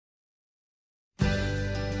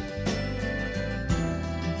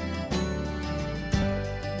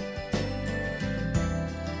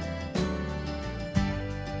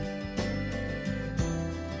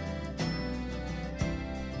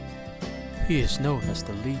He is known as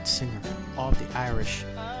the lead singer of the Irish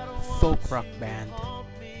folk rock band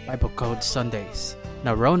Bible Code Sundays.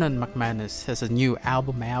 Now, Ronan McManus has a new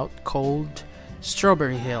album out called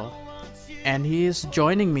Strawberry Hill, and he is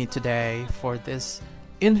joining me today for this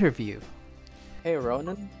interview. Hey,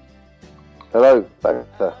 Ronan. Hello,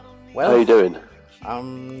 Banker. Well, how you doing?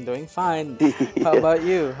 I'm doing fine. How about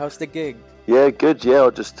you? How's the gig? Yeah, good. Yeah, I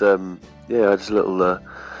just a little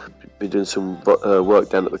been doing some work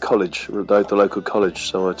down at the college, the local college.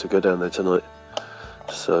 So I had to go down there tonight.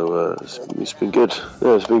 So it's been good.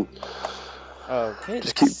 Yeah, it's been Okay.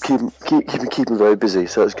 just keeping very busy.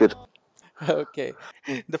 So it's good. Okay.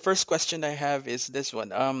 The first question I have is this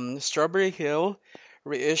one. Strawberry Hill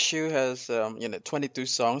reissue has 22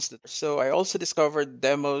 songs. So I also discovered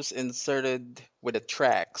demos inserted with the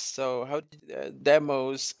tracks. So how did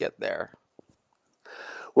demos get there?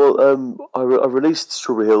 Well, I released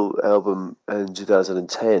Strawberry Hill album in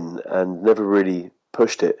 2010 and never really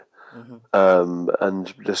pushed it. Mm-hmm.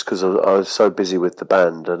 And just because I was so busy with the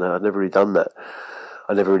band, and I'd never really done that.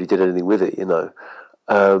 I never really did anything with it,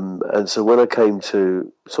 And so when I came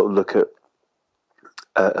to sort of look at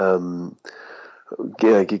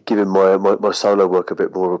giving my solo work a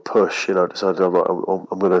bit more of a push, I decided I'm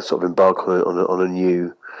going to sort of embark on a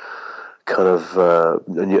new kind of a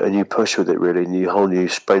new push with it, really,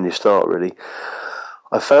 brand new start, really.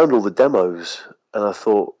 I found all the demos, and I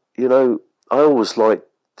thought, I always liked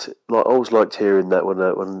hearing that when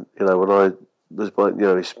I was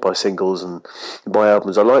by singles and by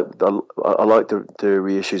albums. I like the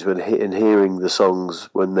reissues in hearing the songs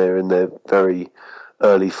when they're in their very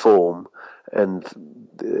early form, and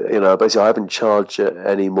basically I haven't charged it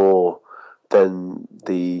any more than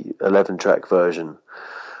the 11-track version.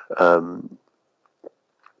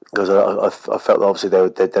 Because I felt obviously their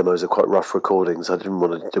demos are quite rough recordings. I didn't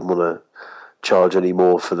want to charge any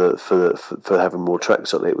more for having more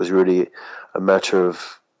tracks on it. It was really a matter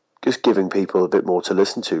of just giving people a bit more to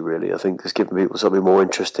listen to. Really, I think just giving people something more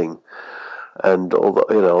interesting. And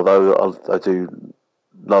although I do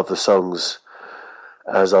love the songs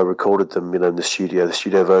as I recorded them, in the studio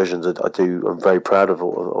versions, I'm very proud of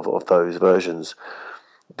those versions.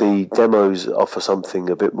 The demos offer something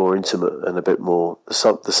a bit more intimate and a bit more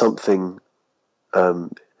something that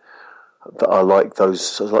I like.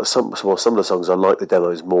 Those like some of the songs I like the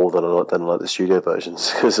demos more than I like the studio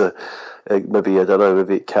versions, because maybe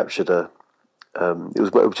it captured it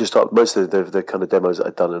was just most of the kind of demos that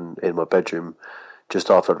I'd done in my bedroom just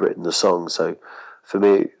after I'd written the song. So for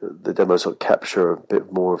me, the demos sort of capture a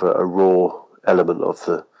bit more of a raw element of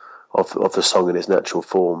the song in its natural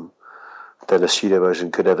form than a studio version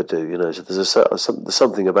could ever do. So there's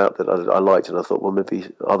something about that I liked, and I thought, well, maybe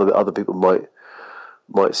other people might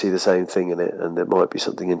see the same thing in it, and there might be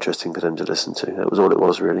something interesting for them to listen to. That was all it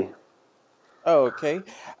was, really. Oh, okay.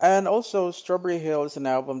 And also, Strawberry Hill is an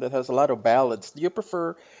album that has a lot of ballads. Do you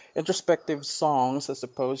prefer introspective songs as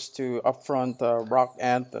opposed to upfront rock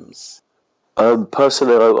anthems?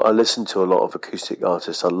 Personally, I listen to a lot of acoustic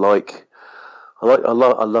artists. I love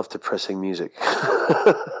depressing music.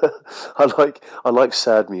 I like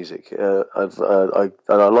sad music. I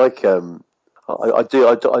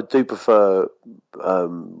do prefer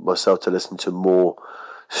myself to listen to more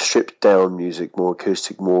stripped down music, more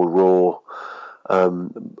acoustic, more raw. I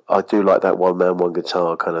do like that one man, one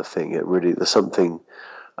guitar kind of thing. There's something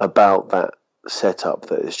about that setup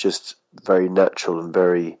that is just very natural and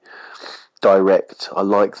very direct. I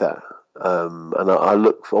like that. And I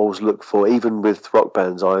always look for, even with rock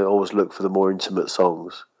bands, I always look for the more intimate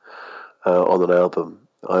songs on an album.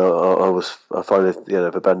 I find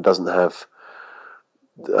if a band doesn't have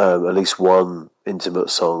at least one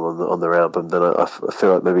intimate song on their album, then I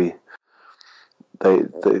feel like maybe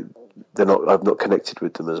they're not. I've not connected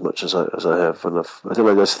with them as much as I have, and I don't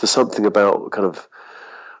know. There's something about kind of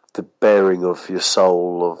the bearing of your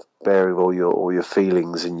soul, of bearing all your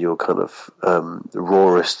feelings in your kind of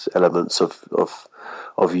rawest elements of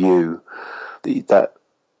you, that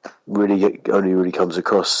really only really comes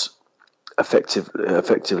across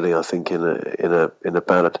effectively, I think, in a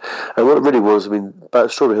ballad. And what it really was,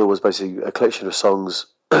 Strawberry Hill was basically a collection of songs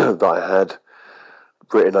that I had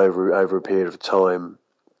written over a period of time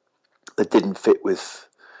that didn't fit with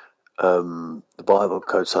the Bible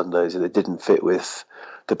Code Sundays, and it didn't fit with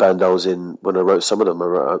the band I was in when I wrote some of them. I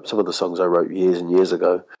wrote some of the songs I wrote years and years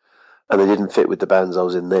ago, and they didn't fit with the bands I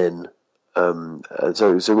was in then. And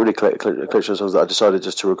so it was a really collection of songs that I decided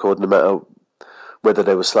just to record, no matter whether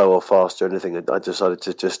they were slow or fast or anything. I decided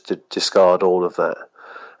to discard all of that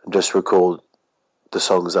and just record the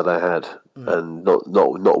songs that I had, and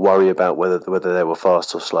not worry about whether they were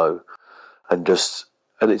fast or slow, and just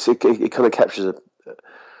and it kind of captures a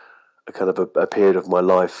kind of a period of my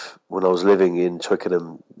life when I was living in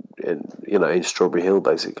Twickenham, in Strawberry Hill.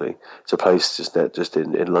 Basically, it's a place just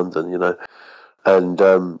in London, and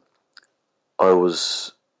I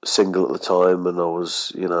was single at the time, and I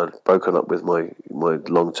was broken up with my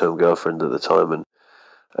long-term girlfriend at the time,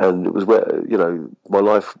 and it was where my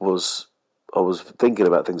life was. I was thinking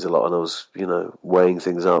about things a lot, and I was weighing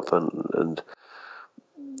things up, and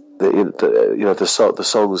the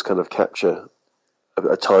songs kind of capture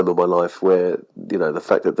a time of my life where the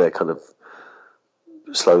fact that they're kind of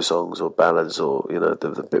slow songs or ballads, or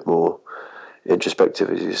they're a bit more introspective,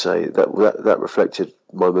 as you say, that reflected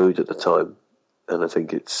my mood at the time, and I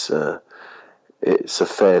think it's a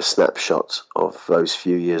fair snapshot of those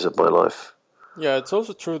few years of my life. Yeah, it's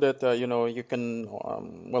also true that you can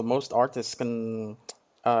most artists can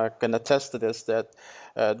attest to this, that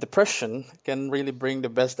depression can really bring the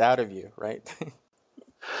best out of you, right?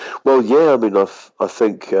 Well, yeah, I mean, I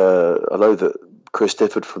think I know that Chris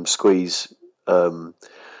Difford from Squeeze,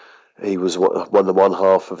 he was one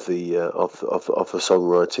half of the of the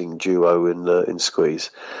songwriting duo in Squeeze.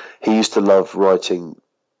 He used to love writing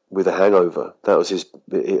with a hangover. That was his.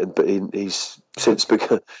 But he's since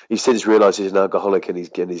realised he's an alcoholic, and he's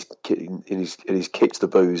kicked the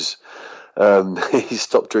booze. He's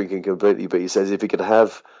stopped drinking completely. But he says if he could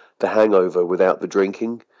have the hangover without the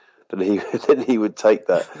drinking, then he would take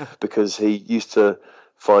that, because he used to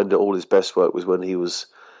find that all his best work was when he was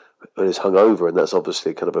hungover, and that's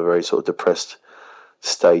obviously kind of a very sort of depressed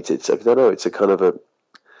state. I don't know. It's a kind of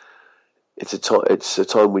it's a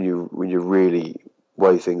time when you really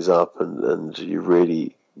weigh things up, and you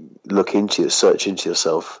really search into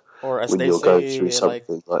yourself, Or as when they you're going say, through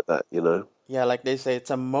something like that. Yeah, like they say, it's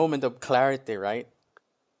a moment of clarity, right?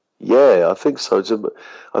 Yeah, I think so.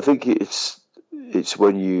 I think it's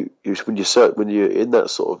when when you're in that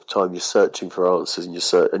sort of time, you're searching for answers, and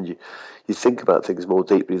you think about things more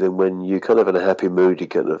deeply than when you're kind of in a happy mood. You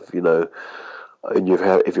kind of and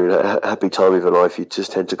if you're in a happy time of your life, you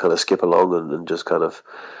just tend to kind of skip along and just kind of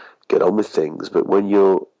get on with things. But when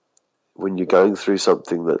you're going through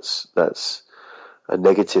something that's a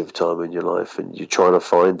negative time in your life, and you're trying to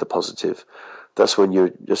find the positive, that's when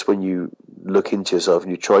you look into yourself,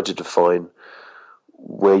 and you try to define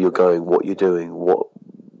where you're going, what you're doing,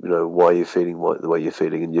 why you're feeling the way you're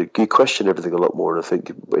feeling, and you question everything a lot more. And I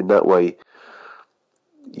think in that way,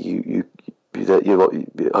 you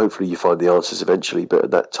hopefully you find the answers eventually. But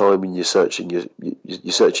at that time, when you're searching, you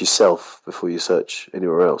search yourself before you search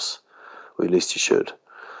anywhere else, or at least you should,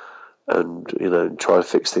 and try to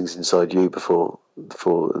fix things inside you before,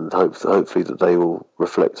 and hopefully that they will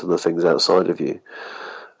reflect on the things outside of you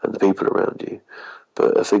and the people around you.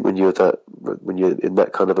 But I think when you're in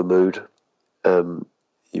that kind of a mood,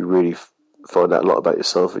 you really find out a lot about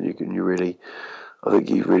yourself, and it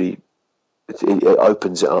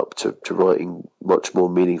opens it up to writing much more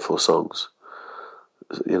meaningful songs.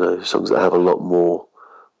 Songs that have a lot more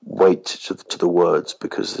weight to the words,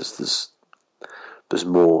 because there's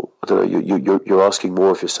more. I don't know. You're asking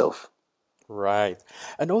more of yourself. Right.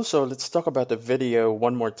 And also, let's talk about the video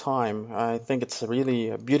one more time. I think it's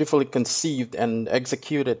really beautifully conceived and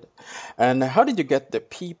executed. And how did you get the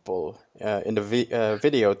people in the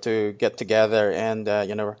video to get together and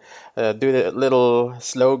do the little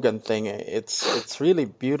slogan thing? It's really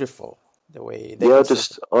beautiful the way they Yeah,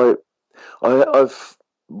 conceive. I've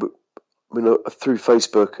through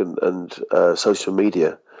Facebook and social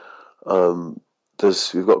media.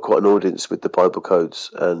 We've got quite an audience with the Bible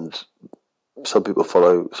codes, and some people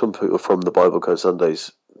from the Bible Code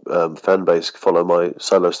Sundays fan base follow my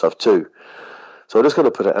solo stuff too. So I'm just going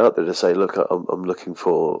to put it out there to say, look, I'm looking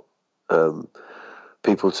for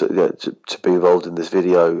people to be involved in this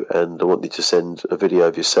video, and I want you to send a video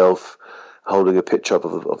of yourself holding a picture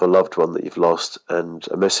of a loved one that you've lost, and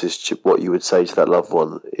a message to what you would say to that loved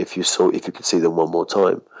one if you could see them one more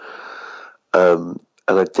time. And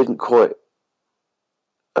I didn't quite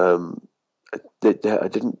I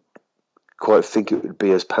didn't quite think it would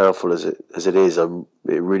be as powerful as it is. It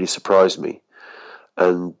really surprised me,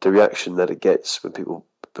 and the reaction that it gets when people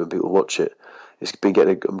watch it, I've been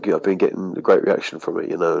getting a great reaction from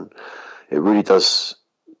it, and it really does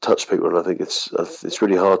touch people. And I think it's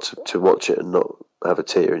really hard to watch it and not have a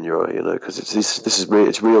tear in your eye, because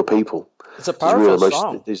it's real people. It's a It's real powerful emotion.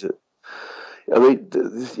 song.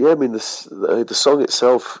 The song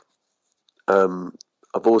itself.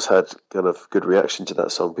 I've always had kind of good reaction to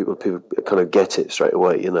that song. People kind of get it straight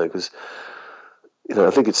away, because I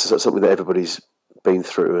think it's something that everybody's been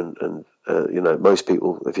through, and most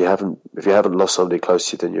people, if you haven't lost somebody close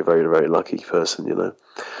to you, then you're a very, very lucky person.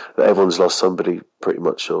 Everyone's lost somebody pretty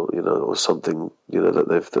much, or something,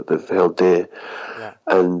 that they've held dear, Yeah.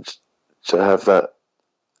 and to have that,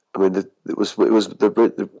 I mean, it was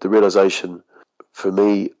the realization for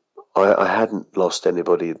me. I hadn't lost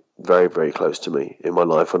anybody very, very close to me in my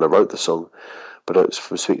life when I wrote the song, but it was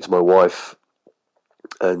from speaking to my wife,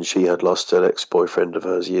 and she had lost an ex-boyfriend of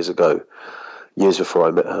hers years ago, years before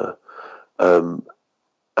I met her.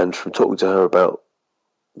 And from talking to her about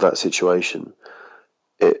that situation,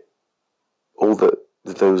 there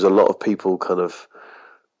was a lot of people kind of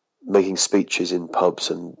making speeches in pubs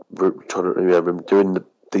and trying to, doing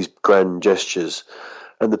these grand gestures,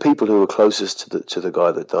 and the people who were closest to the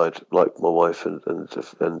guy that died, like my wife and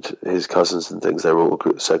his cousins and things, they were all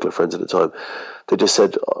circular friends at the time. They just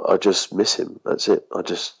said, "I just miss him. That's it.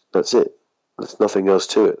 That's it. There's nothing else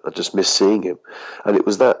to it. I just miss seeing him." And it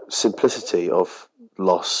was that simplicity of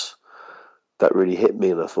loss that really hit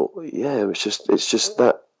me, and I thought, yeah, it's just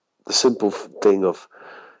that the simple thing of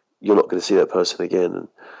you're not going to see that person again, and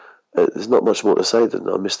there's not much more to say than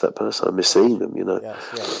I miss that person. I miss seeing them,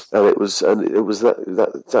 Yes. And it was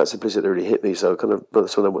that simplicity that really hit me. So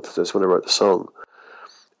that's when I wrote the song,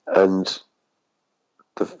 and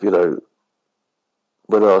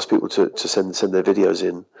when I asked people to send their videos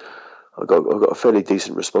in, I got a fairly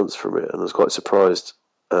decent response from it, and I was quite surprised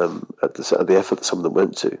at the effort that some of them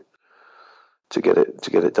went to get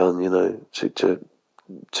it done.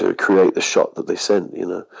 To create the shot that they sent,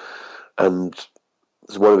 and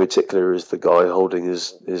one in particular is the guy holding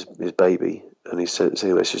his baby, and he's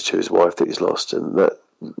sending a message to his wife that he's lost, and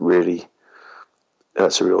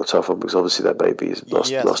that's a real tough one, because obviously that baby is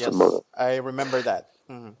lost a mother. I remember that.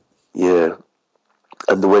 Mhm. Yeah,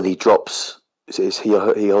 and when he drops,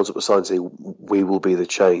 he holds up a sign saying, "We will be the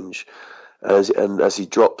change," and as he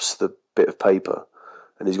drops the bit of paper,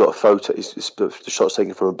 and he's got a photo. The shot's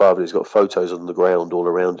taken from above, and he's got photos on the ground all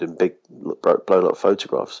around him, big blown up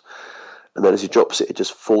photographs. And then as he drops it, it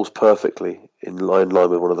just falls perfectly in line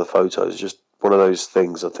with one of the photos. Just one of those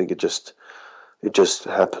things. I think it just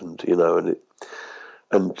happened, and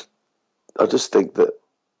I just think that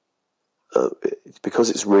because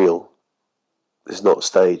it's real, it's not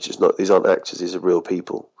staged. It's not. These aren't actors. These are real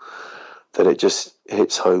people. Then it just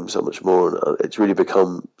hits home so much more, and it's really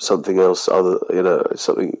become something else.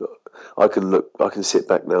 Something I can sit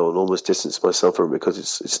back now and almost distance myself from, because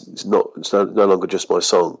it's no longer just my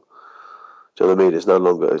song. Do you know what I mean? It's no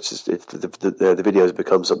longer. It's just the video has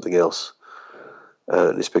become something else,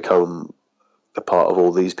 and it's become a part of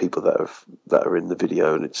all these people that are in the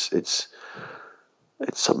video, and it's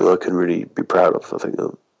something I can really be proud of. I think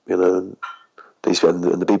and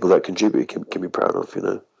the people that contribute can be proud of,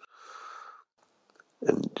 and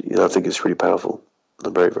I think it's really powerful.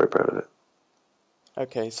 I'm very, very proud of it.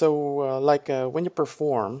 Okay, so when you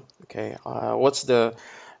perform, okay, what's do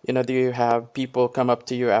you have people come up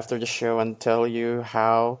to you after the show and tell you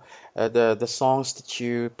how the songs that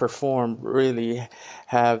you perform really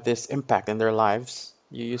have this impact in their lives?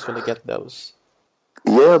 You usually get those.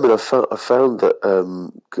 Yeah, I mean, I found that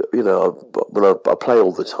when I play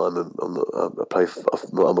all the time,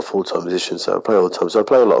 I'm a full-time musician, so I play all the time. So I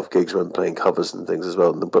play a lot of gigs when I'm playing covers and things as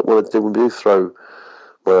well. But when we do throw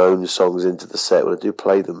my own songs into the set, when I do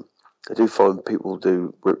play them, I do find people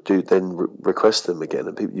do then request them again,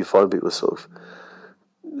 and you find people sort of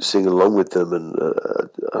sing along with them, and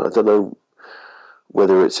I don't know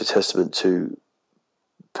whether it's a testament to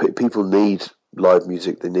people need live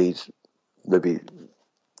music. They need maybe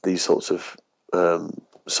these sorts of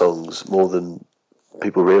songs more than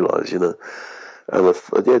people realise, And I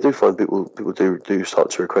do find people do start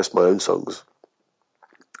to request my own songs.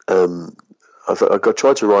 I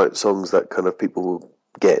try to write songs that kind of people will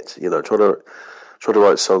get, Try to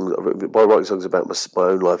write songs. By writing songs about my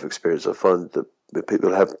own life experience, I find that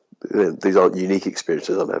people have, these aren't unique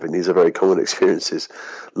experiences I'm having. These are very common experiences,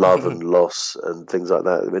 love and loss and things like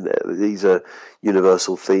that. I mean, these are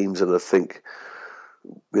universal themes, and I think,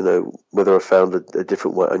 whether I found a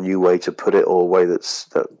different way, a new way to put it, or a way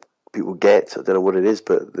that people get, I don't know what it is,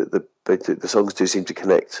 but the songs do seem to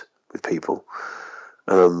connect with people,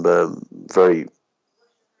 and I'm very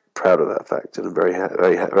proud of that fact, and I'm very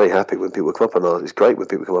very happy when people come up and ask. It's great when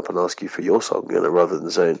people come up and ask you for your song, rather than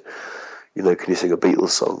saying, can you sing a Beatles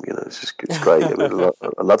song? It's great. I mean,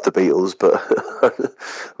 I love the Beatles, but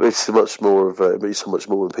it's so much more it means so much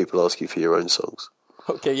more when people ask you for your own songs.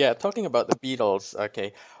 Okay, yeah, talking about the Beatles,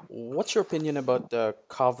 okay, what's your opinion about the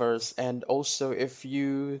covers, and also if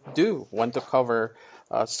you do want to cover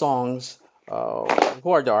songs,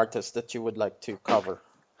 who are the artists that you would like to cover,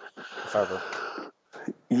 if ever?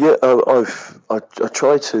 Yeah, I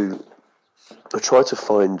try to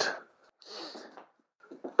find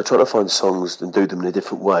songs and do them in a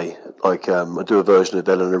different way. Like I do a version of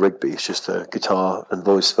Eleanor Rigby. It's just a guitar and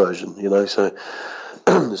voice version, you know. So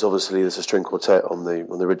there's a string quartet on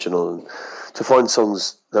the original, and to find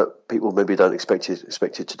songs that people maybe don't expect you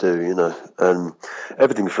to do, you know, and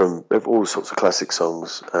everything from all sorts of classic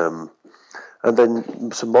songs, and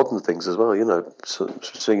then some modern things as well, you know,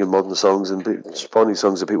 singing modern songs and finding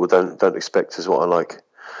songs that people don't expect is what I like.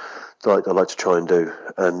 I like to try and do,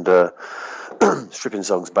 and stripping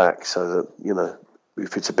songs back so that, you know,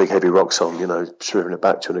 if it's a big heavy rock song, you know, stripping it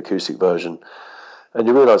back to an acoustic version. And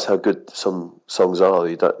you realise how good some songs are.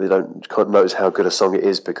 You can't notice how good a song it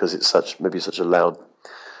is because it's such a loud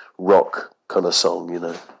rock kind of song, you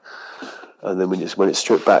know. And then when it's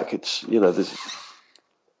stripped back, it's, you know, there's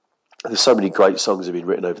so many great songs that have been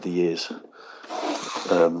written over the years.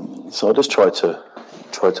 So I just try to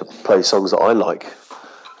play songs that I like,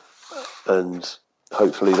 and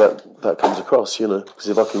hopefully that comes across, you know. Because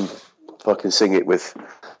if I can sing it with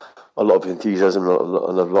a lot of enthusiasm and a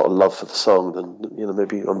lot of love for the song, then, you know,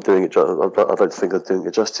 maybe I'm doing it. I don't think I'm doing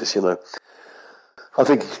it justice, you know. I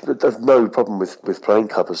think there's no problem with playing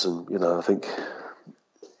covers, and, you know, I think,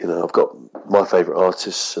 you know, I've got my favourite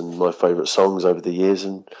artists and my favourite songs over the years,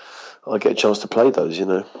 and I get a chance to play those, you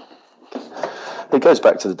know. It goes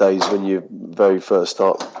back to the days when you very first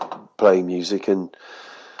start playing music, and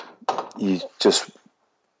you just,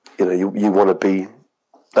 you know, you want to be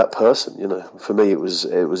that person, you know. For me, it was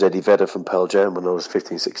Eddie Vedder from Pearl Jam when I was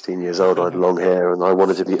 15, 16 years old. I had long hair, and I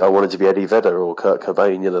wanted to be Eddie Vedder or Kurt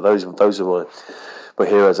Cobain. You know, those were my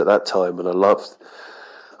heroes at that time, and I loved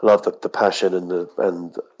the passion and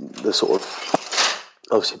the sort of,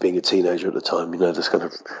 obviously being a teenager at the time, you know, this kind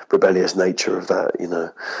of rebellious nature of that, you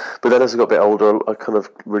know. But then as I got a bit older, I kind of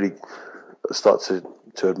really start to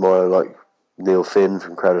admire, like, Neil Finn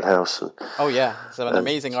from Crowded House. Oh yeah, so an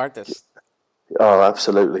amazing artist. Oh,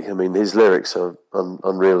 absolutely. I mean, his lyrics are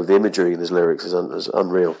unreal. The imagery in his lyrics is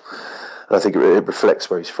unreal. And I think it reflects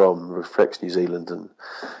where he's from, reflects New Zealand, and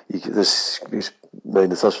there's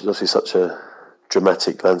obviously such a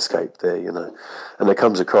dramatic landscape there, you know, and it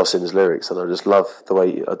comes across in his lyrics. And I love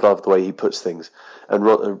the way he puts things. And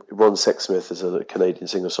Ron Sexsmith is a Canadian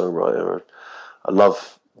singer-songwriter. I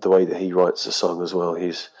love the way that he writes a song as well.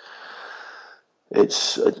 It's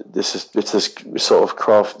this sort of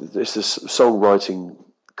craft. It's this songwriting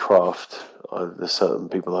craft. There's certain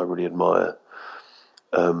people I really admire,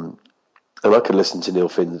 and I could listen to Neil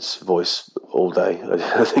Finn's voice all day.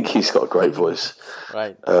 I think he's got a great voice,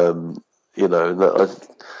 right? You know, and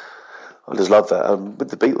I just love that. With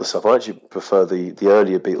the Beatles stuff, I actually prefer the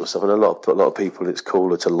earlier Beatles stuff, and a lot of people, it's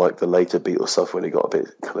cooler to like the later Beatles stuff when it got a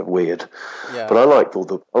bit kind of weird. Yeah. But I liked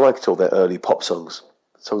all their early pop songs.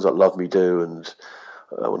 Songs like Love Me Do and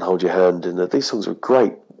I Want to Hold Your Hand, and these songs were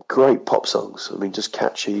great pop songs. I mean, just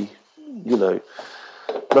catchy, you know,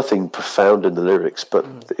 nothing profound in the lyrics, but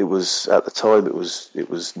it was, at the time, it was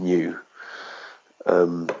new.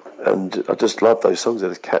 And I just love those songs.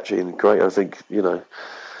 They're catchy and great. I think, you know,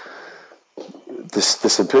 the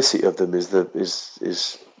simplicity of them is there,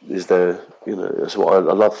 you know. That's what I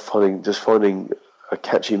love, finding a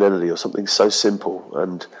catchy melody or something so simple,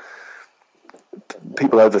 and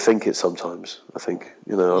people overthink it sometimes, I think,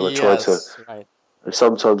 you know, and I try to. Right.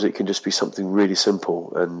 Sometimes it can just be something really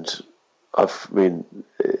simple, and I find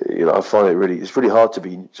it's really hard to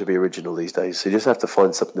be original these days. So you just have to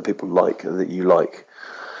find something that people like and that you like.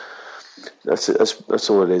 That's it. That's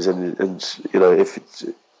all it is. And you know, if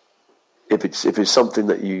it's something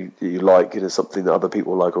that you like, and it's something that other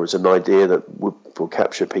people like, or it's an idea that will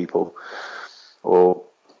capture people, or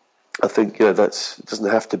I think, you know, it doesn't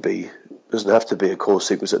have to be a chord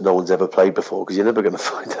sequence that no one's ever played before, because you're never going to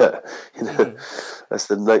find that. You know, that's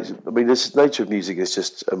the nature. I mean, this nature of music is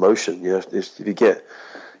just emotion. You know, if you can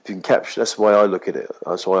capture. That's why I look at it.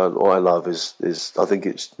 That's why what I love is I think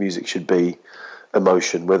music should be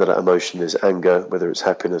emotion. Whether that emotion is anger, whether it's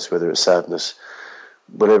happiness, whether it's sadness,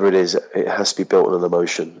 whatever it is, it has to be built on an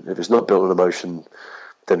emotion. If it's not built on emotion,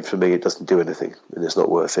 then for me it doesn't do anything, and it's not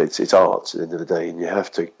worth it. It's art at the end of the day, and you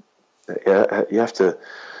have to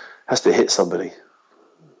has to hit somebody,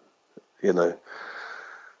 you know,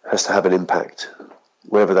 has to have an impact,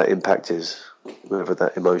 wherever that impact is, wherever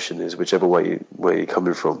that emotion is, whichever way you're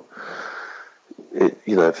coming from.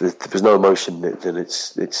 You know, if there's no emotion in it, then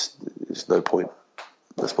it's no point.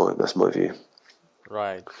 That's my view.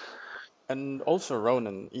 Right. And also,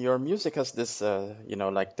 Ronan, your music has this, you know,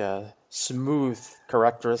 like the smooth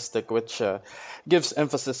characteristic, which gives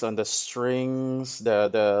emphasis on the strings,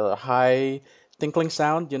 the high tinkling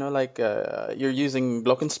sound, like you're using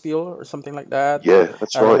glockenspiel or something like that. Yeah,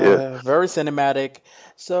 that's right. Yeah. Very cinematic.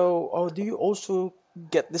 So, do you also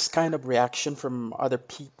get this kind of reaction from other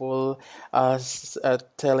people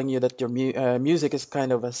telling you that your music is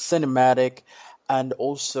kind of a cinematic and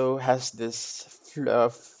also has this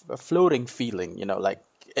floating feeling, like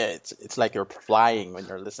it's like you're flying when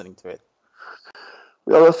you're listening to it.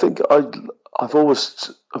 Well, I think I've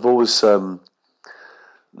always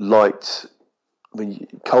liked. I mean,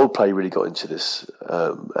 Coldplay really got into this,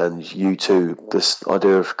 and U2. This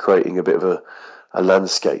idea of creating a bit of a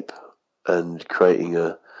landscape and creating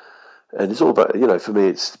and it's all about, for me,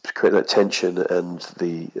 it's creating that tension and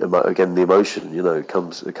again the emotion,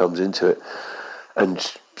 comes into it, and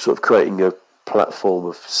sort of creating a platform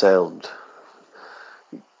of sound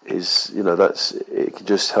is, that's it can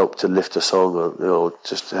just help to lift a song, or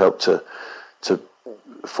just help to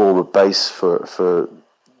form a base for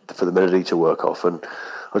the melody to work off. And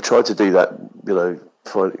I tried to do that,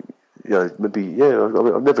 for maybe, yeah.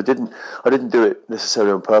 I didn't do it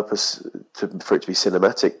necessarily on purpose for it to be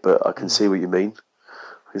cinematic, but I can see what you mean.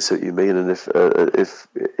 I can see what you mean, and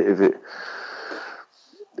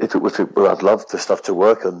well, I'd love the stuff to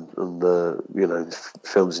work on the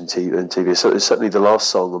films and TV. So it's certainly the last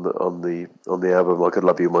song on the album, I Could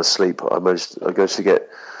Love You in My Sleep. I managed to get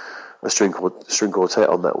a string quartet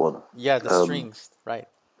on that one. Yeah, the strings, right?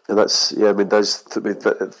 And that's, yeah. I mean,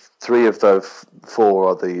 three of the four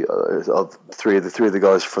are three of the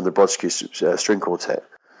guys from the Brodsky string quartet,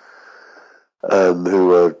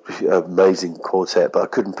 who are amazing quartet. But I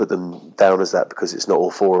couldn't put them down as that because it's not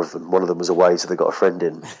all four of them. One of them was away, so they got a friend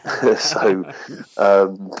in. So,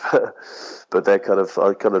 but I kind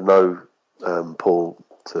of know Paul,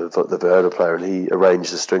 the viola player, and he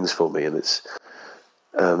arranged the strings for me. And it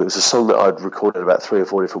was a song that I'd recorded about 3 or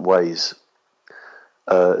 4 different ways.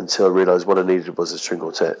 Until I realised what I needed was a string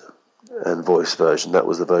quartet and voice version. That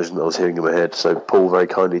was the version that I was hearing in my head. So Paul very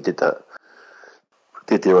kindly did the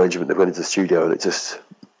arrangement that went into the studio, and it's just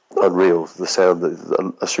unreal. The sound,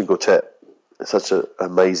 a string quartet, it's such an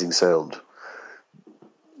amazing sound.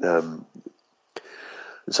 And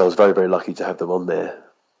so I was very, very lucky to have them on there.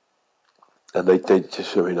 And they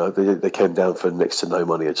just, they came down for next to no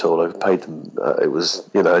money at all. I paid them. It was,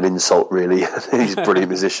 an insult really. These brilliant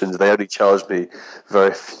musicians. They only charged me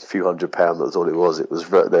very few £100. That's all it was.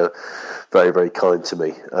 They're very, very kind to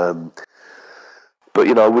me.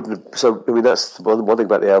 But I wouldn't have. So that's one thing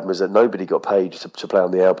about the album, is that nobody got paid to play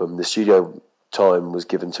on the album. The studio time was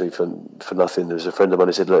given to me for nothing. There was a friend of mine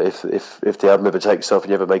who said, "Look, if the album ever takes off and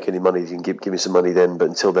you ever make any money, you can give me some money then. But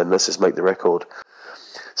until then, let's just make the record."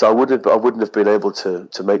 So I wouldn't have been able to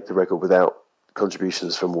make the record without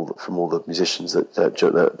contributions from all the musicians that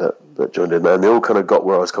joined in, and they all kind of got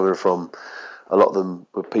where I was coming from. A lot of them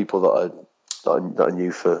were people that I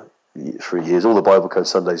knew for years. All the Bible Code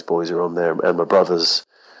Sundays boys are on there, and my brothers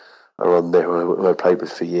are on there, who I played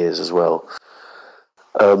with for years as well.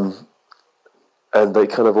 And they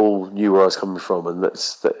kind of all knew where I was coming from, and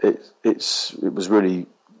it was really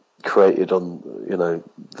created on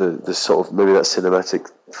the sort of, maybe that cinematic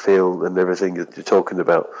feel and everything that you're talking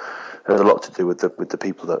about. It had a lot to do with the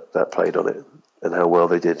people that played on it and how well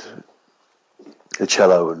they did. The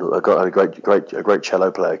cello, and I got a great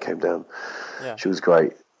cello player came down. Yeah. She was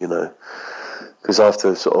great, because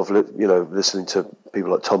after sort of listening to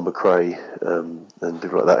people like Tom McRae and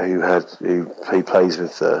people like that he plays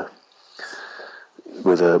with a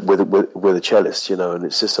cellist, and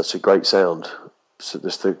it's just such a great sound. So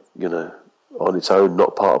just on its own,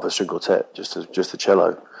 not part of a string quartet, just a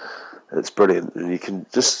cello, and it's brilliant. And you can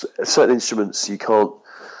just, certain instruments you can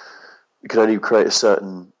only create a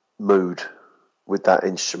certain mood with that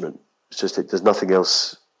instrument. It's just there's nothing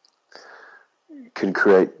else can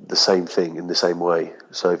create the same thing in the same way.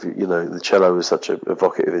 So if the cello is such a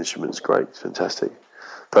evocative instrument, it's great, it's fantastic,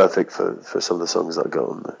 perfect for some of the songs that I got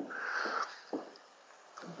on there.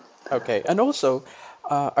 Okay, and also,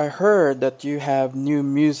 I heard that you have new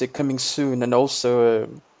music coming soon, and also,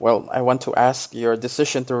 I want to ask your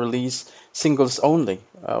decision to release singles only.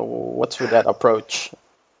 What's with that approach?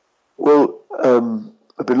 Well,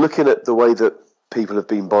 I've been looking at the way that people have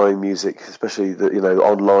been buying music, especially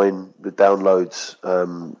online, the downloads,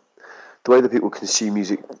 the way that people consume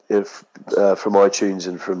music from iTunes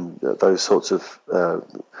and from those sorts of.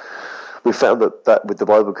 We found that with the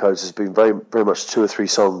Bible codes has been very, very much 2 or 3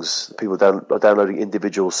 songs. People are downloading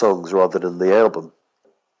individual songs rather than the album.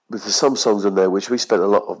 But there's some songs in there which we spent a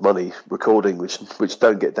lot of money recording, which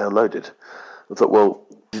don't get downloaded. I thought, well,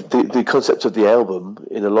 the concept of the album,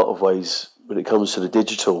 in a lot of ways, when it comes to the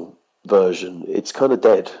digital version, it's kind of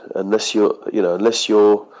dead unless you're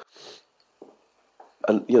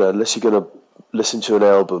and unless you're going to listen to an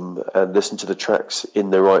album and listen to the tracks in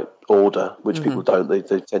the right order, which people don't. They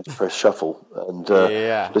tend to press shuffle and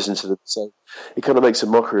Yeah. listen to them. So it kind of makes a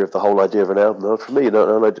mockery of the whole idea of an album. Now, for me,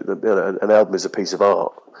 an album is a piece of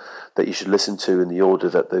art that you should listen to in the order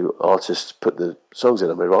that the artist put the songs in.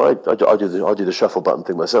 I mean, I do the shuffle button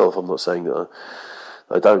thing myself. I'm not saying that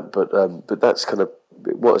I don't, but that's kind of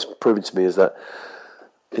what it's proven to me is that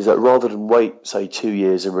rather than wait, say, 2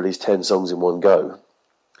 years and release 10 songs in one go,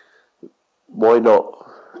 why not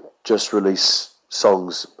just release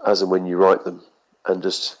songs as and when you write them, and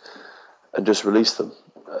just release them?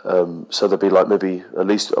 So there'll be like maybe at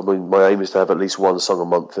least. I mean, my aim is to have at least one song a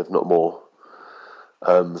month, if not more,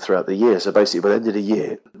 throughout the year. So basically, by the end of the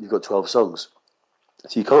year, you've got 12 songs.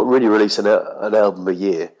 So you can't really release an album a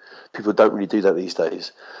year. People don't really do that these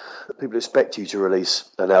days. People expect you to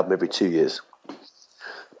release an album every 2 years,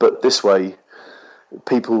 but this way,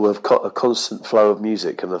 people have got a constant flow of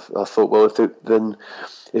music, and I thought, well,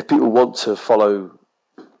 if people want to follow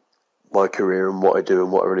my career and what I do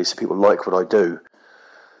and what I release, if people like what I do,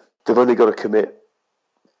 they've only got to commit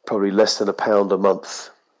probably less than £1 a month,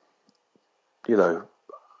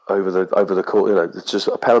 over the course. It's just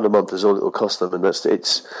 £1 a month is all it will cost them, and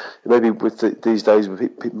it's maybe with these days,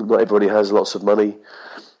 people, not everybody has lots of money.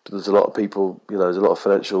 There's a lot of people, there's a lot of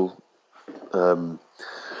financial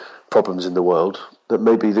problems in the world, that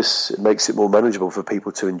maybe it makes it more manageable for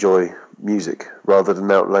people to enjoy music rather than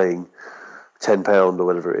outlaying £10 or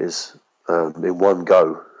whatever it is in one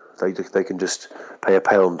go. They can just pay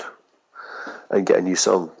 £1 and get a new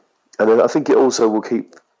song, and I think it also will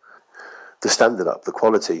keep the standard up, the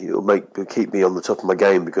quality. It'll keep me on the top of my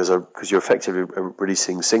game because you're effectively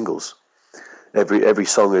releasing singles. Every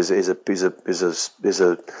song is a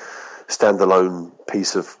standalone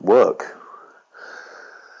piece of work.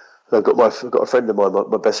 I've got a friend of mine,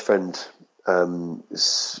 my best friend,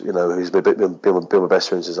 who's been my best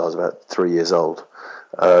friend since I was about 3 years old.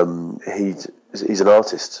 He's an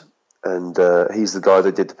artist, and he's the guy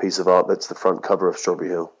that did the piece of art that's the front cover of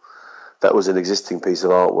Strawberry Hill. That was an existing piece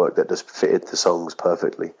of artwork that just fitted the songs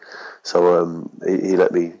perfectly. So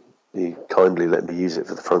he kindly let me use it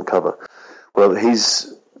for the front cover. Well,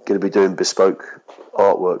 he's going to be doing bespoke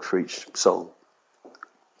artwork for each song.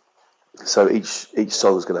 So each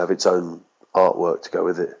song is going to have its own artwork to go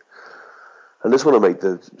with it. And I just want to make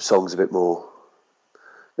the songs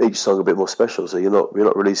each song a bit more special. So you're not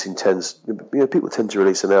releasing 10. People tend to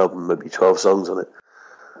release an album, maybe 12 songs on it.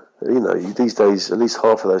 These days, at least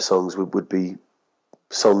half of those songs would be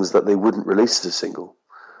songs that they wouldn't release as a single.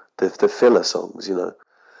 They're filler songs,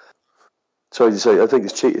 So as you say, I think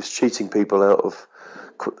it's cheating people out of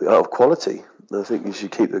quality. And I think you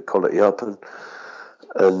should keep the quality up,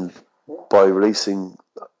 and by releasing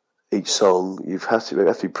each song, you have to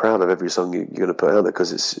be proud of every song you're going to put out there,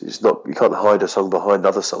 because it's not, you can't hide a song behind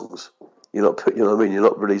other songs. You're not what I mean. You're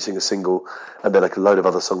not releasing a single and then like a load of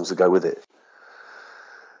other songs to go with it.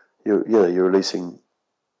 You're releasing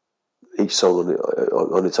each song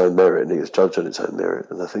on its own merit, and it's judged on its own merit.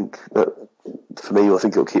 And I think that, for me, I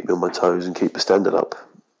think it'll keep me on my toes and keep the standard up.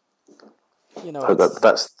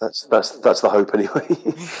 That's the hope anyway.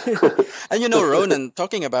 And Ronan,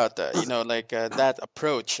 talking about that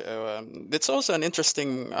approach, it's also an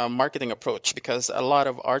interesting marketing approach, because a lot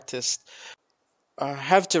of artists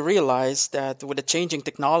have to realize that with the changing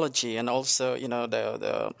technology and also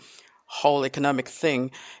the whole economic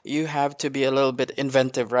thing, you have to be a little bit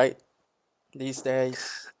inventive, right? These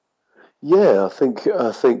days. Yeah, I think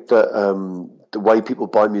that the way people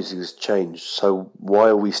buy music has changed. So why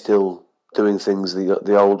are we still doing things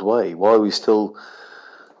the old way? Why are we still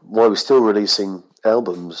releasing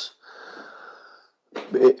albums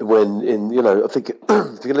when I think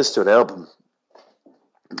if you listen to an album,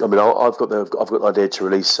 I mean, I've got the idea to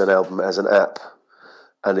release an album as an app,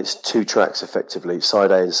 and it's 2 tracks effectively,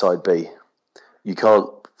 side A and side B. You can't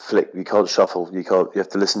flick, you can't shuffle, you have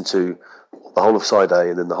to listen to the whole of side A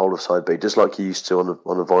and then the whole of side B, just like you used to on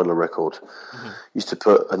a vinyl record. Mm-hmm. You used to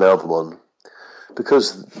put an album on,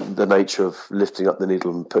 because the nature of lifting up the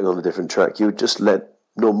needle and putting on a different track, you would just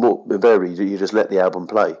you just let the album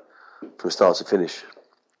play from start to finish.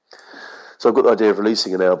 So I've got the idea of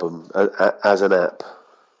releasing an album as an app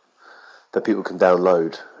that people can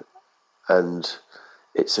download, and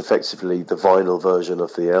it's effectively the vinyl version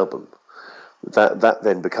of the album. That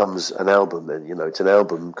then becomes an album. Then it's an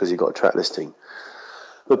album because you've got a track listing.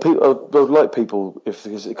 But I would like people,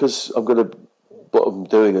 because what I'm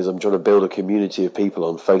doing is I'm trying to build a community of people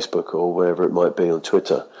on Facebook or wherever it might be, on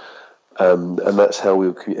Twitter, and that's how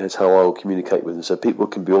I'll communicate with them. So people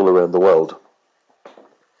can be all around the world.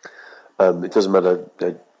 It doesn't matter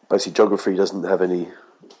basically geography doesn't have any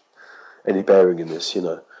bearing in this,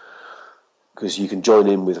 because you can join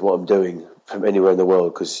in with what I'm doing from anywhere in the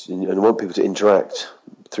world. And I want people to interact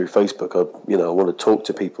through Facebook. I want to talk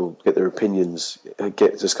to people, get their opinions,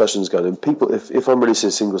 get discussions going. And people, if I'm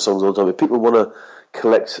releasing single songs all the time, if people want to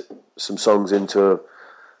collect some songs into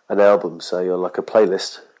an album, say, or like a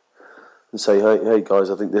playlist, and say, hey guys,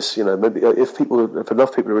 I think this, maybe if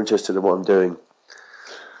enough people are interested in what I'm doing,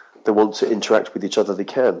 they want to interact with each other, they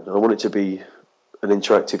can. And I want it to be an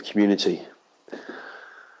interactive community.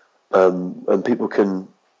 And people can,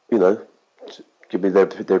 give me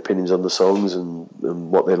their opinions on the songs and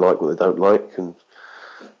what they like, what they don't like, and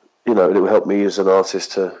and it will help me as an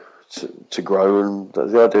artist to grow. And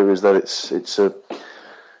the idea is that it's a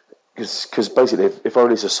because basically if I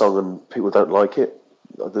release a song and people don't like it,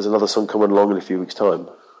 there's another song coming along in a few weeks' time.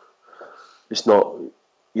 It's not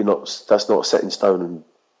that's not set in stone, and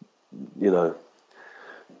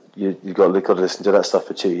you've got to listen to that stuff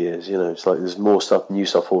for 2 years. It's like there's more stuff, new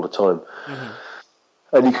stuff all the time. Mm-hmm.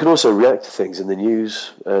 And you can also react to things in the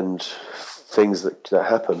news and things that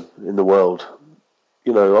happen in the world.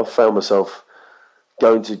 I've found myself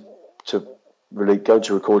going to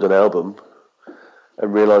record an album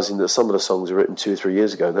and realising that some of the songs are written 2 or 3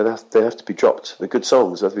 years ago. They have to be dropped. They're good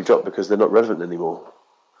songs. They have to be dropped because they're not relevant anymore.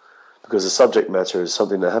 Because the subject matter is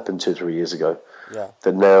something that happened 2 or 3 years ago. Yeah.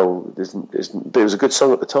 That now isn't. But it was a good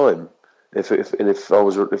song at the time. If I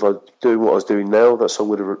was doing what I was doing now, that song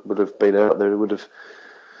would have been out there. It would have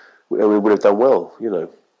done well, or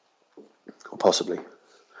possibly.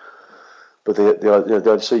 But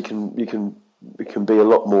so you can be a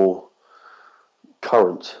lot more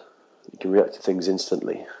current. You can react to things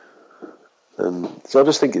instantly. So I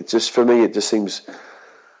just think for me it just seems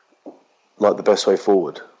like the best way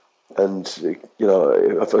forward. And as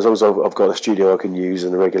long as I've got a studio I can use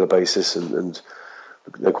on a regular basis, and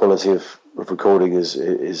the quality of recording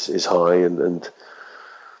is high, and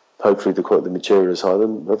hopefully the material is high,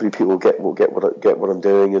 then hopefully people will get what I'm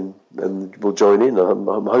doing and will join in.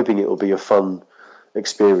 I'm hoping it will be a fun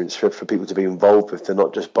experience for people to be involved with. They're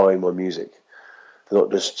not just buying my music. They're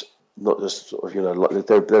not just sort of like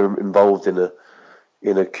they're involved in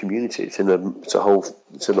a community. It's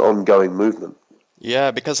an ongoing movement.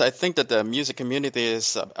 Yeah, because I think that the music community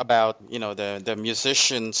is about, the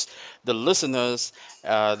musicians, the listeners,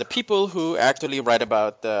 the people who actually write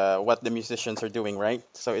about what the musicians are doing, right?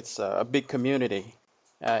 So it's a big community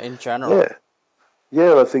in general. Yeah.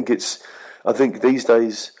 Yeah, I think these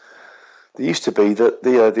days there used to be that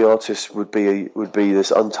the artist would be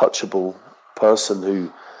this untouchable person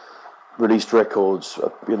who released records.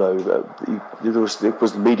 It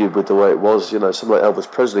was mediated with the way it was. Someone like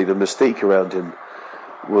Elvis Presley, the mystique around him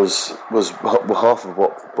was half of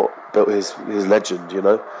what built his legend.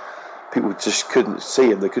 People just couldn't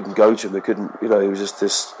see him, they couldn't go to him, they couldn't. He was just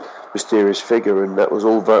this mysterious figure, and that was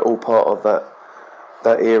all part of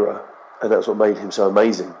that era, and that's what made him so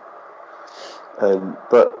amazing.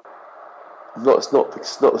 But it's not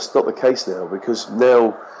the case now, because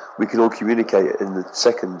now we can all communicate in the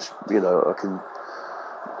second. I can.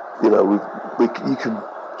 You can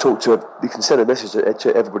you can send a message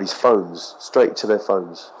to everybody's phones, straight to their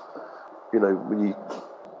phones. When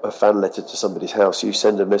a fan letter to somebody's house, you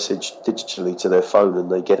send a message digitally to their phone and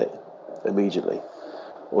they get it immediately,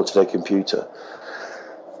 or to their computer.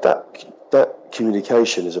 That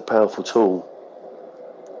communication is a powerful tool,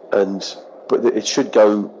 but it should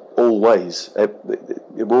go all ways.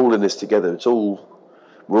 We're all in this together.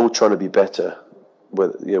 We're all trying to be better.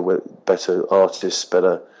 We're better artists,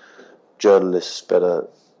 better journalists, better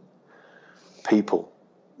people,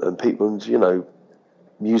 and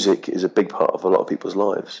music is a big part of a lot of people's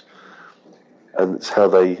lives, and it's how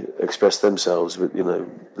they express themselves with the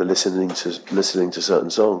listening to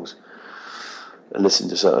certain songs and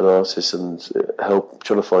listening to certain artists, and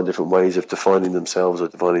trying to find different ways of defining themselves or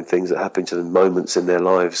defining things that happen to them. Moments in their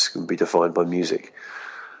lives can be defined by music,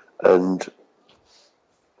 and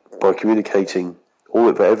by communicating,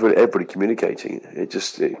 everybody communicating, it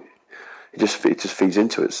just feeds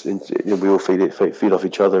into it. We all feed off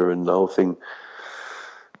each other, and the whole thing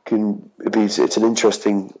it's an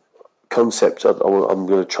interesting concept. I'm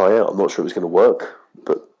going to try out. I'm not sure it was going to work,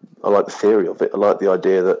 but I like the theory of it. I like the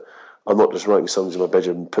idea that I'm not just writing songs in my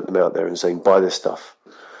bedroom and putting them out there and saying, buy this stuff.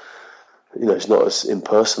 It's not as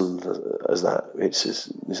impersonal as that. It's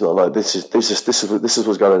not like this is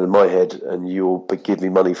what's going on in my head, and you'll give me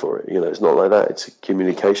money for it. It's not like that. It's a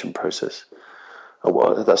communication process.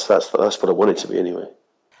 That's what I want it to be anyway.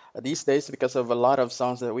 These days, because of a lot of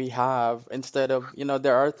songs that we have, instead of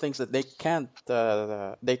there are things that they can't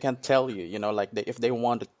tell you. Like if they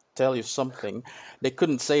want tell you something, they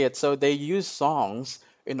couldn't say it, so they use songs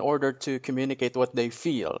in order to communicate what they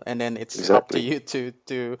feel, and then it's up to Exactly. you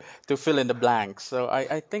to fill in the blanks. So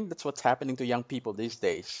I think that's what's happening to young people these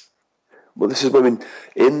days. Well, this is, I mean,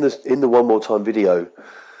 in the One More Time video,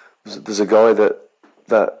 there's a guy that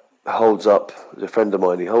holds up, a friend of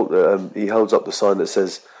mine. He holds up the sign that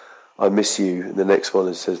says, "I miss you," and the next one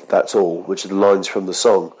it says, "That's all," which are the lines from the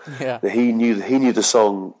song. Yeah. Now, he knew the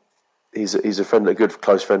song. He's a friend, a good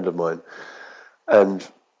close friend of mine, and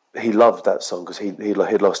he loved that song because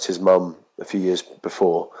he'd lost his mum a few years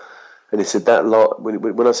before, and he said that lot.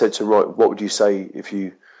 When I said to him, right, what would you say if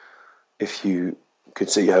you could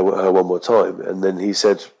see her one more time? And then he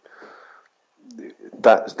said,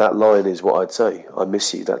 that line is what I'd say. I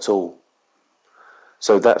miss you. That's all.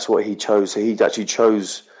 So that's what he chose. So he actually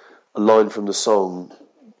chose a line from the song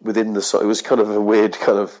within the song. It was kind of a weird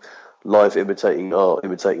kind of life imitating art,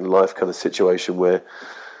 imitating life kind of situation where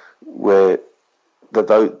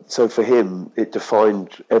so for him it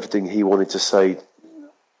defined everything he wanted to say,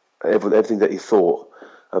 everything that he thought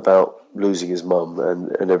about losing his mum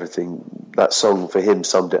and everything. That song for him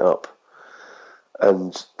summed it up,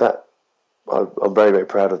 and that I'm very, very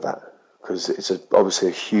proud of that, because it's obviously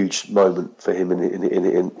a huge moment for him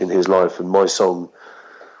in his life, and my song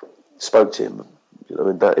spoke to him. I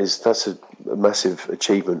mean, that's a massive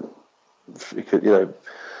achievement. Because,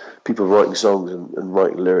 people writing songs and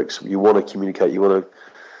writing lyrics. You want to communicate. You want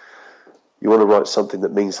to write something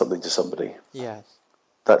that means something to somebody. Yes.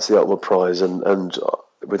 That's the ultimate prize. And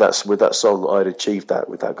with that song, I'd achieved that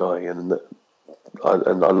with that guy, and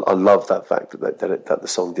I love that fact that the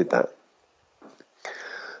song did that.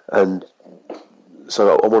 And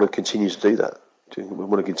so I want to continue to do that. I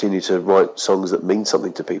want to continue to write songs that mean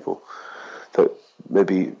something to people, that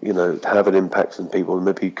maybe have an impact on people, and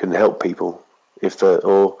maybe can help people just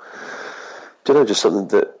something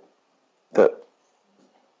that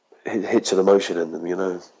hits an emotion in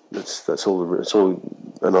them. That's all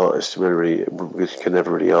an artist really can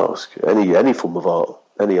never really ask. Any form of art,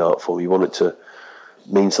 any art form, you want it to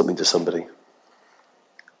mean something to somebody.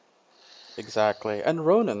 Exactly. And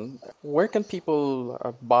Ronan, where can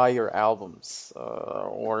people buy your albums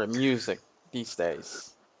or music these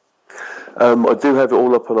days? I do have it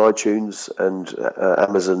all up on iTunes and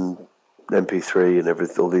Amazon MP3 and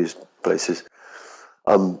all these places.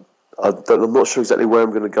 I'm not sure exactly where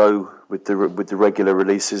I'm going to go with the regular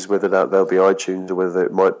releases, whether they'll be iTunes or whether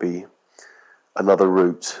it might be another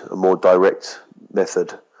route, a more direct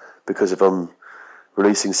method. Because if I'm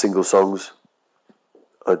releasing single songs,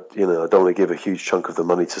 I don't want to give a huge chunk of the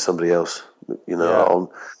money to somebody else. Yeah.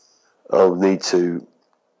 I'll need to.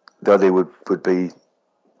 The idea would be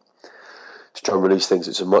to try and release things.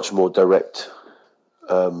 It's a much more direct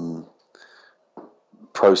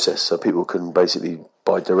process, so people can basically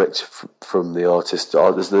buy direct from the artist.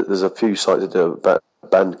 There's a few sites that do it.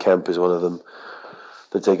 Bandcamp is one of them.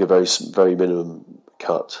 They take a very, very minimum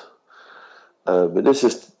cut. But this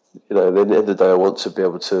is, at the end of the day, I want to be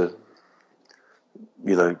able to,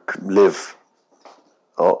 live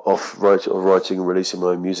off writing and releasing my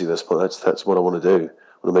own music. That's what I want to do.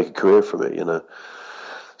 I want to make a career from it.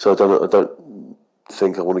 So I don't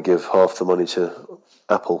think I want to give half the money to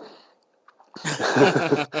Apple.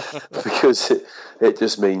 Because it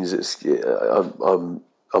just means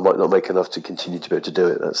I might not make enough to continue to be able to do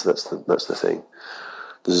it. That's the thing.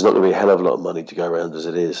 There's not going to be a hell of a lot of money to go around as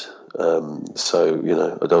it is. So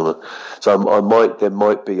I don't know. So there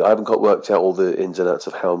might be. I haven't got worked out all the ins and outs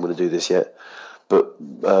of how I'm going to do this yet. But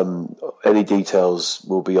any details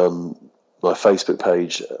will be on my Facebook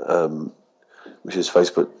page, which is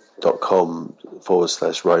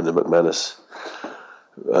facebook.com/Ronan McManus.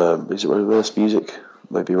 Is it Ronan McManus Music?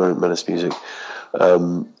 Maybe Ronan McManus Music.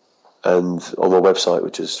 And on my website,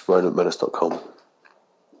 which is ronanmcmanus.com.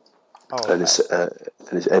 And it's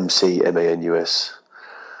MCMANUS.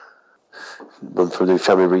 For the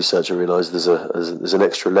family research, I realised there's an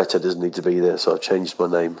extra letter that doesn't need to be there, so I've changed my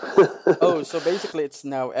name. Oh, so basically it's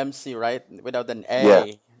now MC, right? Without an A. Yeah.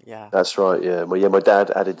 Yeah. That's right. Yeah. My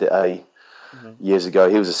dad added the A years ago.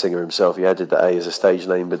 He was a singer himself. He added the A as a stage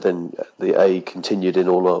name, but then the A continued in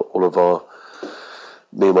all of our.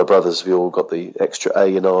 Me and my brothers, we all got the extra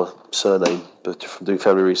A in our surname, but from doing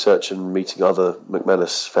family research and meeting other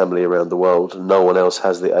McManus family around the world, no one else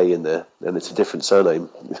has the A in there, and it's a different surname.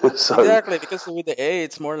 So, Exactly, because with the A,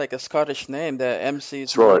 it's more like a Scottish name. The MC is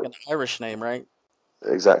that's more right. like an Irish name, right?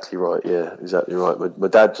 Exactly right. Yeah, exactly right. My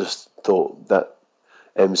dad just thought that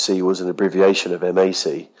MC was an abbreviation of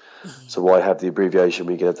MAC, so why have the abbreviation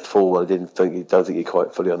when you can have the full? I don't think he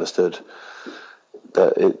quite fully understood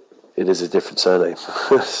that it is a different surname.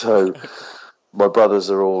 So my brothers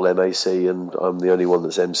are all MAC, and I'm the only one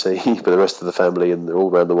that's MC. But the rest of the family, and they're all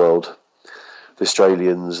around the world. The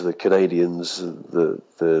Australians, the Canadians, the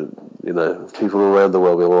people all around the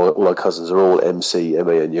world. All our cousins are all MC,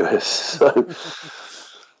 MANUS.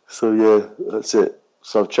 So yeah, that's it.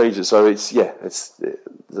 So I've changed it. So that's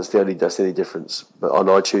the only difference. But on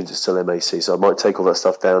iTunes, it's still MAC. So I might take all that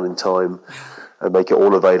stuff down in time and make it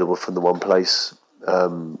all available from the one place.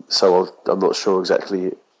 So I'm not sure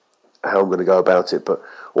exactly how I'm going to go about it, but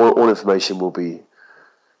all information will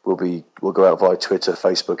go out via Twitter,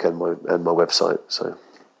 Facebook, and my website. So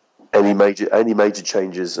any major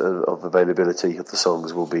changes of availability of the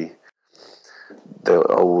songs will be. I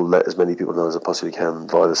will let as many people know as I possibly can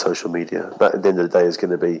via the social media. That at the end of the day is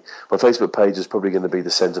going to be my Facebook page is probably going to be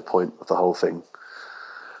the centre point of the whole thing.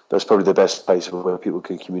 That's probably the best place where people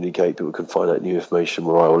can communicate, people can find out new information,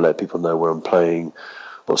 where I will let people know where I'm playing,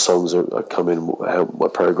 what songs are coming, my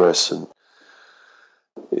progress, and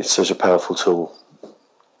it's such a powerful tool.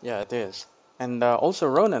 Yeah, it is. And also,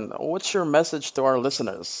 Ronan, what's your message to our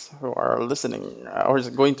listeners who are listening or is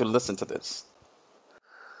going to listen to this?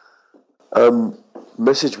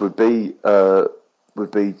 Message would be what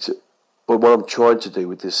I'm trying to do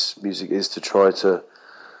with this music is to try to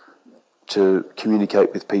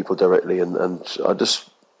communicate with people directly, and I just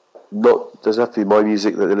doesn't have to be my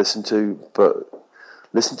music that they listen to, but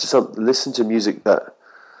listen to music that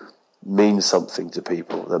means something to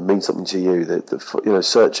people, that means something to you. That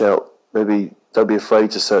search out. Maybe don't be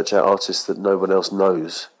afraid to search out artists that no one else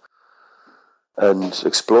knows, and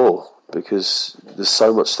explore, because there's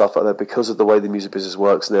so much stuff out there. Because of the way the music business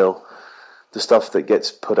works now, the stuff that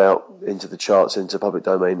gets put out into the charts, into public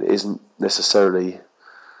domain, isn't necessarily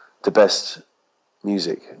the best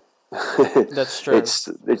music. That's true. It's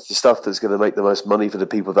the stuff that's going to make the most money for the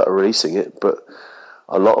people that are releasing it, but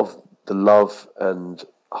a lot of the love and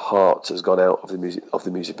heart has gone out of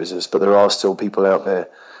the music business. But there are still people out there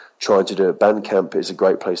trying to do it. Bandcamp is a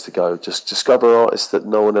great place to go. Just discover artists that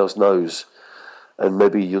no one else knows, and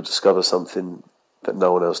maybe you'll discover something that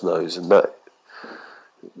no one else knows, and that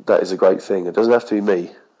is a great thing. It doesn't have to be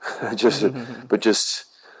me, but just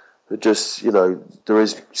there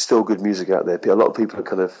is still good music out there. A lot of people are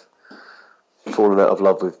kind of fallen out of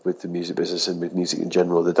love with the music business and with music in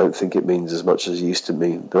general. They don't think it means as much as it used to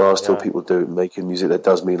mean. There are still people making music that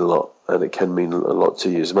does mean a lot, and it can mean a lot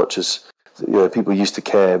to you, as much as people used to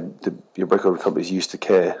care. Your record companies used to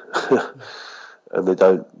care. And they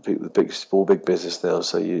don't. It's all big business now.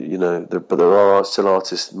 So but there are still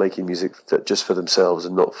artists making music just for themselves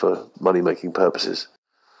and not for money making purposes.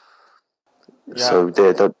 Yeah. So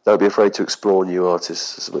don't be afraid to explore new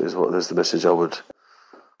artists. Is the message I would.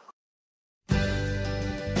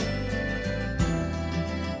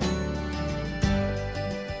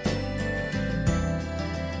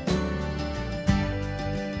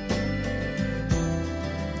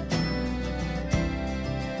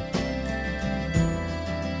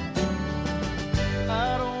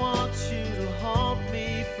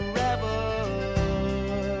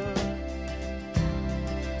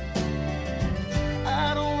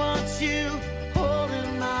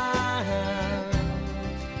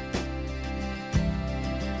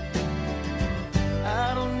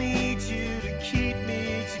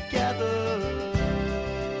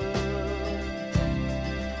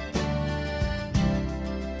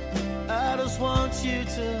 Want you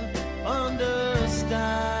to understand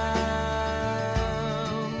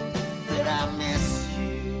that I miss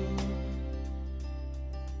you.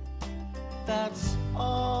 That's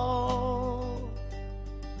all.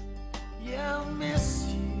 Yeah, I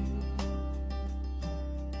miss you.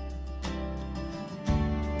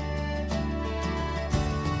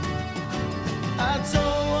 I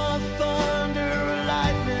don't want thunder or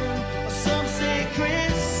lightning or some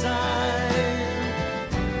sacred sign.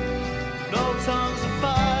 Tongues of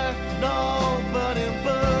fire, no burning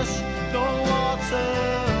bush, no water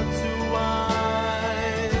to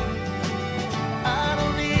wine. I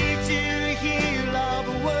don't need you to hear all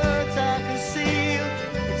the words I conceal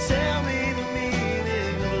and tell me the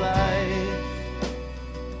meaning of life.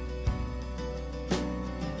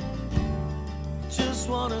 Just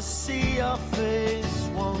wanna see your face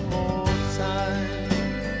one more time.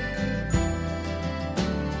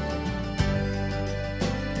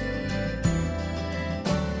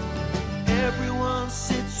 Everyone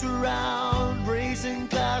sits around raising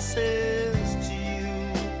glasses to you,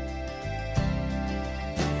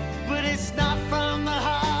 but it's not from the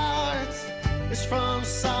heart, it's from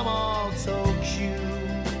some auto cue.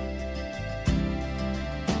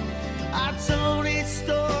 I don't need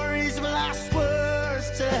stories of last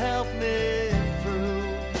words to help me through,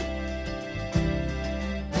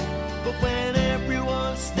 but when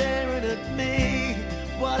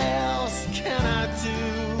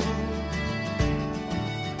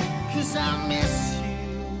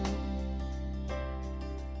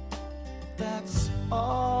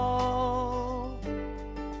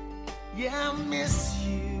Yeah, I miss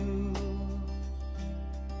you.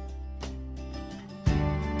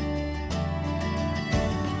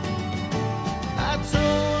 I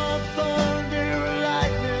don't want thunder or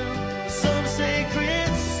lightning, some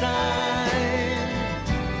sacred sign.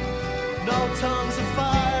 No tongues of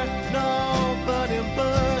fire, no burning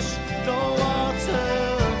bush, no water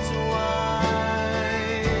to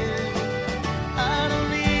wine. I don't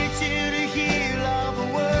need you to heal all the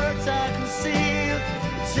words I conceal.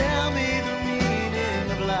 Tell me the meaning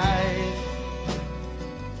of life.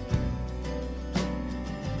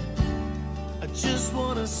 I just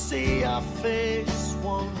wanna see your face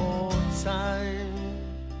one more time.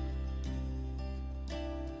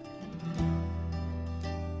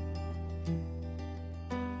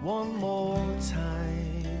 One more time.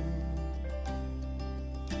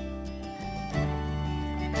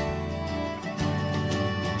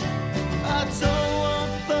 I don't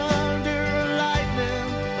want thunder or lightning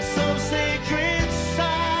or some sacred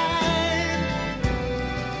sign.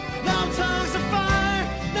 No tongues of fire,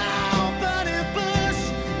 no burning bush,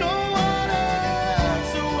 no water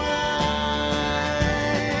to wine.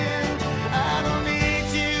 I don't need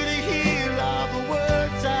you to heal all the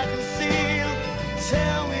words I conceal.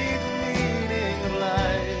 Tell me the meaning of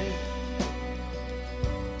life.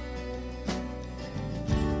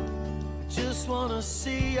 I just wanna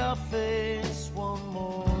see your face one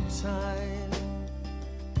more time.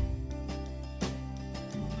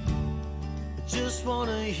 I just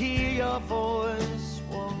wanna hear your voice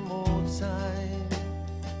one more time.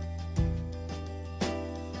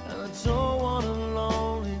 And I don't